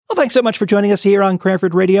thanks so much for joining us here on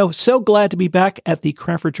Cranford Radio. So glad to be back at the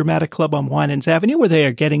Cranford Dramatic Club on Winans Avenue, where they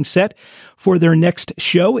are getting set for their next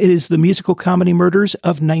show. It is the musical comedy Murders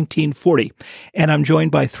of 1940. And I'm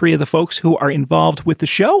joined by three of the folks who are involved with the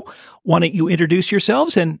show. Why don't you introduce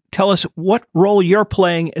yourselves and tell us what role you're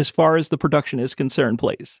playing as far as the production is concerned,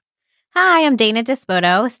 please. Hi, I'm Dana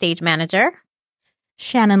Despoto, stage manager.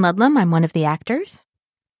 Shannon Ludlam, I'm one of the actors.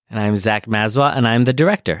 And I'm Zach Maswa, and I'm the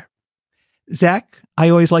director. Zach, I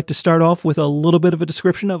always like to start off with a little bit of a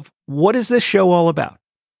description of what is this show all about?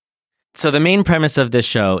 So the main premise of this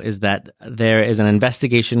show is that there is an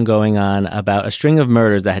investigation going on about a string of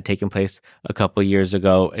murders that had taken place a couple years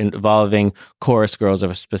ago involving chorus girls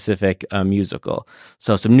of a specific musical.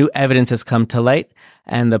 So some new evidence has come to light,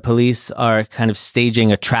 and the police are kind of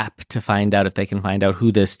staging a trap to find out if they can find out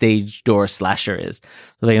who the stage door slasher is.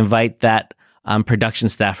 So they invite that production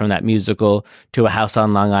staff from that musical to a house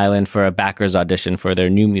on Long Island for a backers audition for their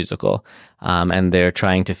new musical. And they're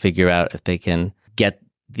trying to figure out if they can get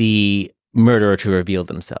the murderer to reveal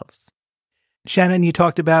themselves. Shannon, you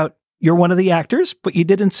talked about you're one of the actors, but you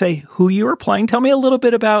didn't say who you were playing. Tell me a little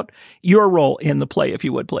bit about your role in the play, if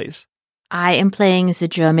you would, please. I am playing the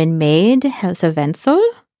German maid, Elsa Wenzel,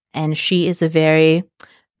 and she is a very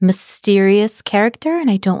mysterious character,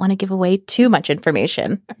 and I don't want to give away too much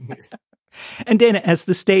information. And Dana, as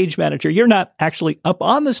the stage manager, you're not actually up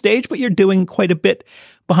on the stage, but you're doing quite a bit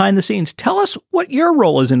behind the scenes. Tell us what your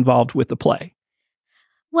role is involved with the play.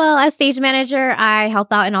 Well, as stage manager, I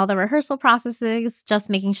help out in all the rehearsal processes, just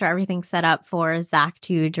making sure everything's set up for Zach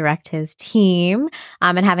to direct his team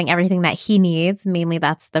and having everything that he needs. Mainly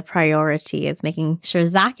that's the priority, is making sure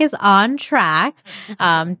Zach is on track,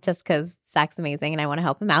 just because Zach's amazing and I want to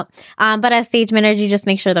help him out. But as stage manager, you just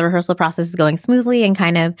make sure the rehearsal process is going smoothly and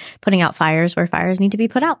kind of putting out fires where fires need to be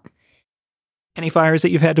put out. Any fires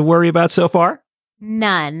that you've had to worry about so far?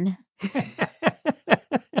 None.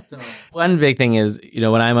 One big thing is,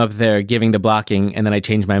 when I'm up there giving the blocking and then I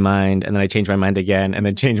change my mind and then I change my mind again and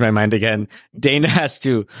then change my mind again, Dana has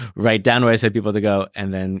to write down where I said people to go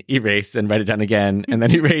and then erase and write it down again and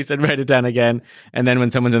then erase and write it down again. And then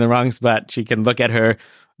when someone's in the wrong spot, she can look at her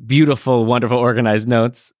beautiful, wonderful, organized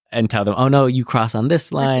notes and tell them, oh no, you cross on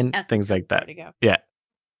this line, things like that. Yeah.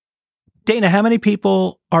 Dana, how many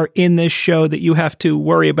people are in this show that you have to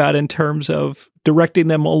worry about in terms of directing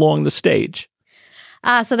them along the stage?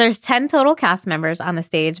 So there's 10 total cast members on the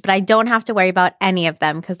stage, but I don't have to worry about any of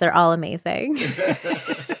them because they're all amazing.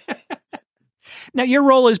 Now, your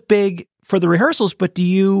role is big for the rehearsals, but do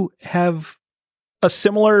you have a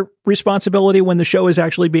similar responsibility when the show is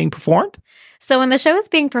actually being performed? So when the show is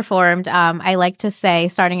being performed, I like to say,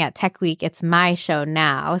 starting at Tech Week, it's my show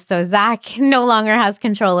now. So Zach no longer has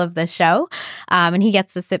control of the show, and he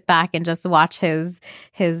gets to sit back and just watch his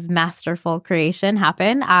masterful creation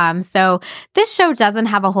happen. So this show doesn't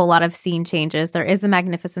have a whole lot of scene changes. There is a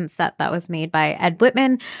magnificent set that was made by Ed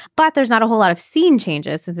Whitman, but there's not a whole lot of scene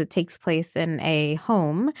changes since it takes place in a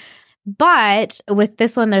home. But with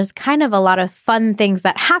this one, there's kind of a lot of fun things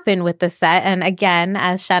that happen with the set. And again,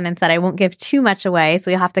 as Shannon said, I won't give too much away, so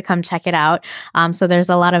you'll have to come check it out. So there's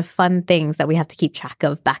a lot of fun things that we have to keep track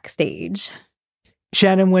of backstage.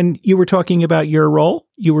 Shannon, when you were talking about your role,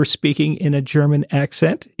 you were speaking in a German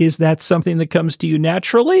accent. Is that something that comes to you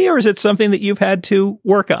naturally, or is it something that you've had to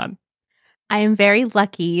work on? I am very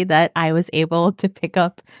lucky that I was able to pick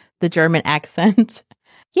up the German accent.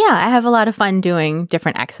 Yeah, I have a lot of fun doing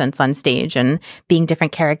different accents on stage and being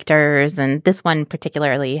different characters. And this one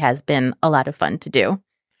particularly has been a lot of fun to do.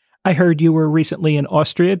 I heard you were recently in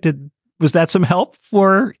Austria. Was that some help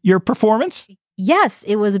for your performance? Yes,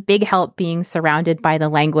 it was a big help being surrounded by the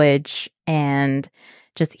language and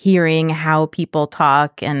just hearing how people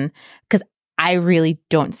talk. And because I really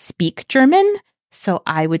don't speak German, so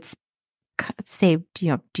I would say,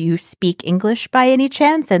 do you speak English by any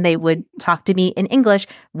chance? And they would talk to me in English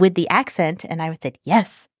with the accent. And I would say,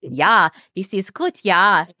 yes, yeah, this is good.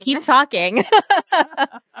 Yeah, keep talking.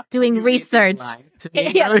 Doing research.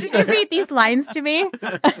 Yes, can you read these lines to me?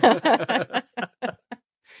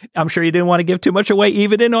 I'm sure you didn't want to give too much away,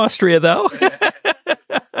 even in Austria, though.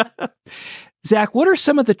 Zach, what are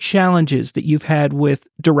some of the challenges that you've had with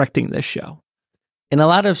directing this show? In a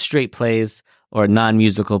lot of straight plays or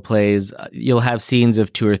non-musical plays, you'll have scenes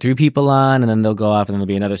of 2 or 3 people on, and then they'll go off, and then there'll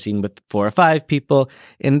be another scene with 4 or 5 people.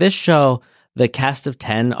 In this show, the cast of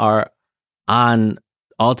 10 are on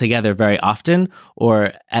all together very often,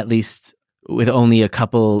 or at least with only a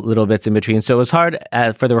couple little bits in between. So it was hard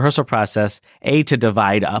for the rehearsal process, to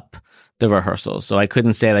divide up the rehearsals. So I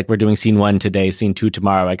couldn't say, like, we're doing scene 1 today, scene 2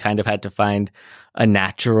 tomorrow. I kind of had to find a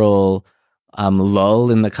natural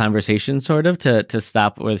lull in the conversation, sort of, to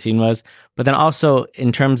stop where the scene was. But then also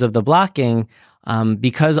in terms of the blocking,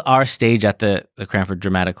 because our stage at the Cranford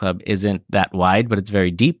Dramatic Club isn't that wide, but it's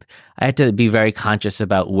very deep, I had to be very conscious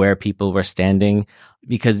about where people were standing,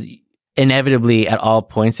 because inevitably at all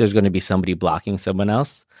points there's going to be somebody blocking someone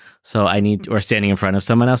else. So or standing in front of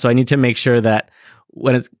someone else. So I need to make sure that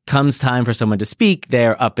when it comes time for someone to speak,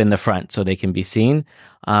 they're up in the front so they can be seen.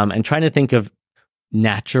 And trying to think of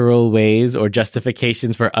natural ways or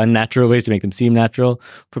justifications for unnatural ways to make them seem natural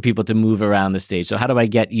for people to move around the stage. So how do I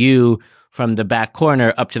get you from the back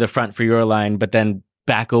corner up to the front for your line, but then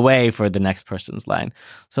back away for the next person's line?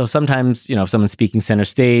 So sometimes, if someone's speaking center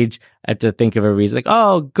stage, I have to think of a reason, like,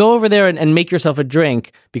 oh, go over there and make yourself a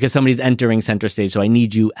drink because somebody's entering center stage. So I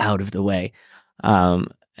need you out of the way.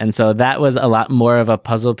 And so that was a lot more of a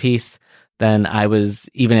puzzle piece than I was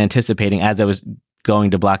even anticipating. As I was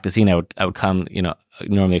going to block the scene, I would come,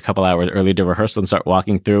 normally a couple hours early to rehearsal and start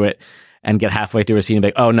walking through it and get halfway through a scene and be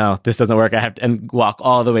like, oh no, this doesn't work. I have to, and walk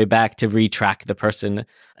all the way back to retrack the person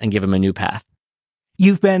and give them a new path.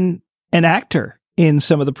 You've been an actor in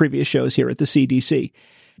some of the previous shows here at the CDC.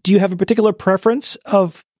 Do you have a particular preference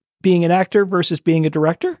of being an actor versus being a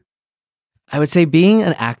director? I would say being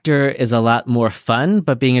an actor is a lot more fun,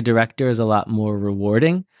 but being a director is a lot more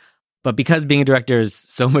rewarding. But because being a director is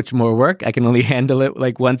so much more work, I can only handle it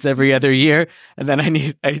like once every other year. And then I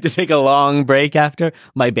need to take a long break after.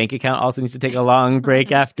 My bank account also needs to take a long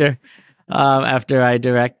break after I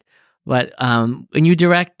direct. But when you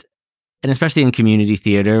direct, and especially in community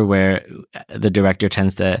theater, where the director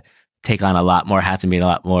tends to take on a lot more hats and be a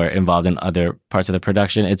lot more involved in other parts of the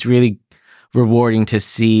production, it's really rewarding to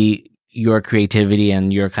see your creativity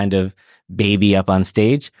and your kind of baby up on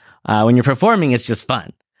stage. When you're performing, it's just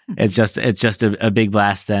fun. It's just a big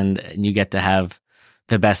blast, and you get to have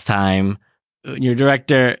the best time. When you're a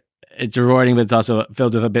director, it's rewarding, but it's also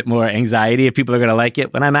filled with a bit more anxiety if people are going to like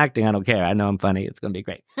it. When I'm acting, I don't care. I know I'm funny. It's going to be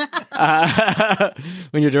great.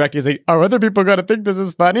 When you're directing, it's like, are other people going to think this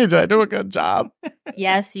is funny? Did I do a good job?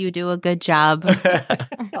 Yes, you do a good job.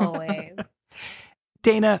 Always.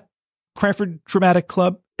 Dana, Cranford Dramatic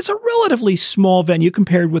Club is a relatively small venue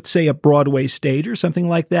compared with, say, a Broadway stage or something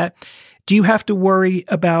like that. Do you have to worry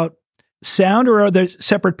about sound, or are there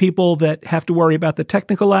separate people that have to worry about the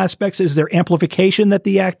technical aspects? Is there amplification that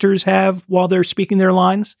the actors have while they're speaking their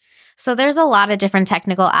lines? So there's a lot of different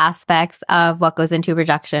technical aspects of what goes into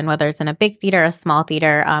production, whether it's in a big theater, a small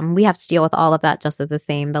theater. We have to deal with all of that just as the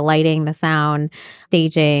same: the lighting, the sound,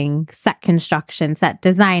 staging, set construction, set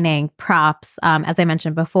designing, props. As I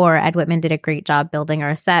mentioned before, Ed Whitman did a great job building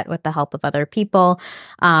our set with the help of other people.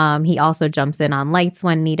 He also jumps in on lights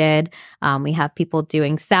when needed. We have people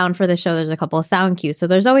doing sound for the show. There's a couple of sound cues. So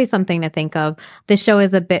there's always something to think of. The show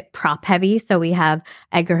is a bit prop heavy. So we have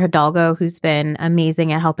Edgar Hidalgo, who's been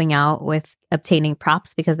amazing at helping out with obtaining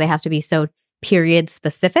props because they have to be so period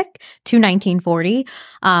specific to 1940.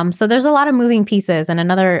 So there's a lot of moving pieces. And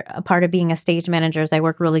another part of being a stage manager is I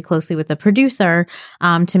work really closely with the producer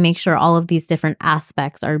to make sure all of these different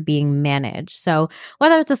aspects are being managed. So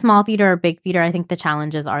whether it's a small theater or big theater, I think the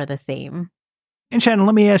challenges are the same. And Shannon,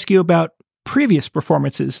 let me ask you about previous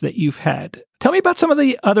performances that you've had. Tell me about some of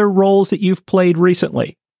the other roles that you've played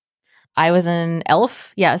recently. I was an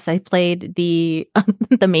Elf. Yes, I played the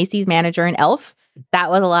Macy's manager in Elf. That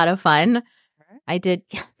was a lot of fun. I did.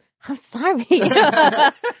 I'm sorry.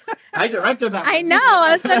 I directed that. I know.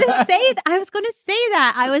 I was going to say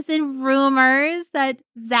that. I was in Rumors that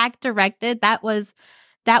Zach directed. That was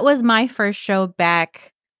my first show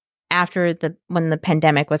back after when the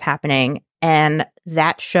pandemic was happening, and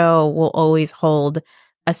that show will always hold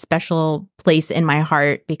a special place in my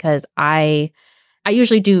heart because I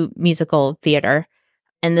usually do musical theater,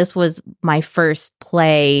 and this was my first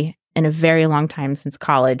play in a very long time since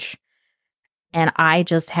college. And I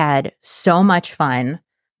just had so much fun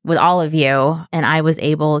with all of you, and I was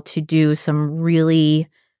able to do some really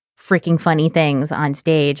freaking funny things on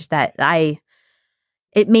stage that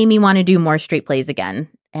it made me want to do more straight plays again.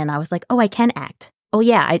 And I was like, oh, I can act. Oh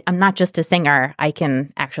yeah, I'm not just a singer. I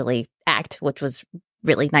can actually act, which was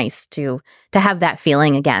really nice to have that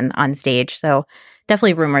feeling again on stage. So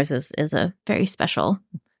definitely Rumors is a very special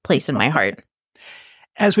place in my heart.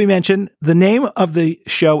 As we mentioned, the name of the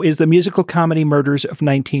show is The Musical Comedy Murders of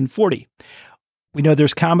 1940. We know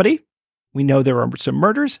there's comedy. We know there are some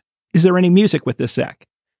murders. Is there any music with this, Zach?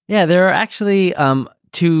 Yeah, there are actually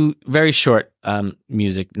two very short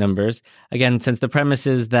music numbers. Again, since the premise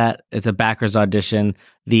is that it's a backers audition,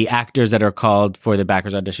 the actors that are called for the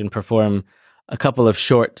backers audition perform a couple of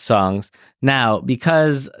short songs. Now,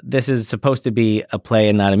 because this is supposed to be a play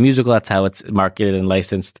and not a musical, that's how it's marketed and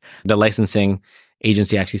licensed. The licensing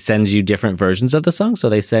agency actually sends you different versions of the song. So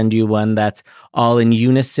they send you one that's all in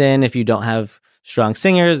unison. If you don't have strong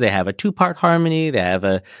singers, they have a 2-part harmony. They have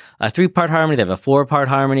a 3-part harmony. They have a 4-part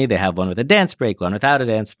harmony. They have one with a dance break, one without a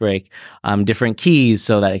dance break, different keys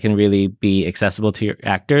so that it can really be accessible to your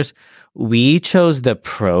actors. We chose the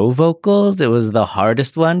pro vocals. It was the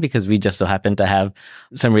hardest one because we just so happened to have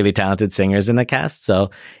some really talented singers in the cast.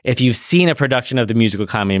 So if you've seen a production of the musical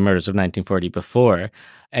comedy Murders of 1940 before,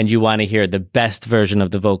 and you want to hear the best version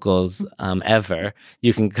of the vocals ever,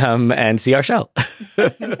 you can come and see our show.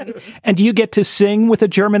 And do you get to sing with a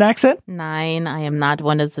German accent? 9. I am not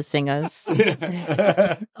one of the singers.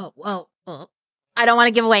 Oh, I don't want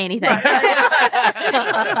to give away anything.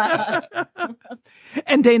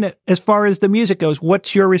 And Dana, as far as the music goes,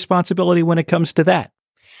 what's your responsibility when it comes to that?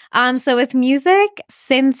 So with music,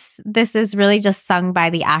 since this is really just sung by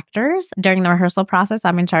the actors during the rehearsal process,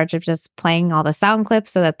 I'm in charge of just playing all the sound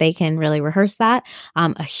clips so that they can really rehearse that.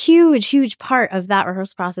 A huge part of that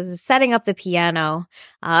rehearsal process is setting up the piano.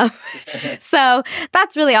 So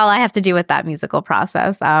that's really all I have to do with that musical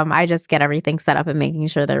process. I just get everything set up and making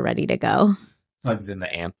sure they're ready to go. Plugs in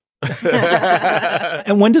the amp.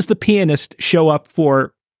 And when does the pianist show up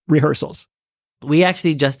for rehearsals? We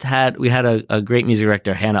actually we had a great music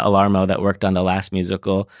director, Hannah Alarmo, that worked on the last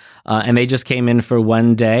musical. And they just came in for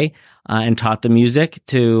one day and taught the music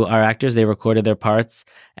to our actors. They recorded their parts.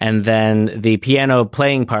 And then the piano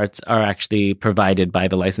playing parts are actually provided by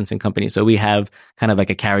the licensing company. So we have kind of like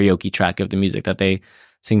a karaoke track of the music that they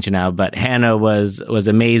sing to now. But Hannah was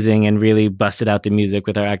amazing and really busted out the music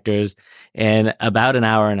with our actors in about an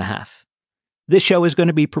hour and a half. This show is going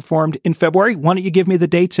to be performed in February. Why don't you give me the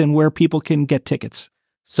dates and where people can get tickets?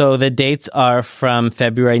 So the dates are from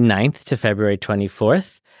February 9th to February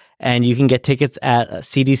 24th, and you can get tickets at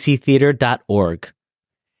cdctheater.org.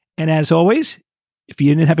 And as always, if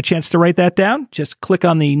you didn't have a chance to write that down, just click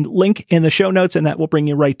on the link in the show notes, and that will bring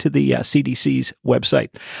you right to the CDC's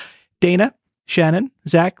website. Dana, Shannon,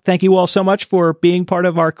 Zach, thank you all so much for being part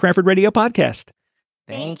of our Cranford Radio podcast.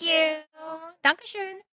 Thank you. Dankeschön.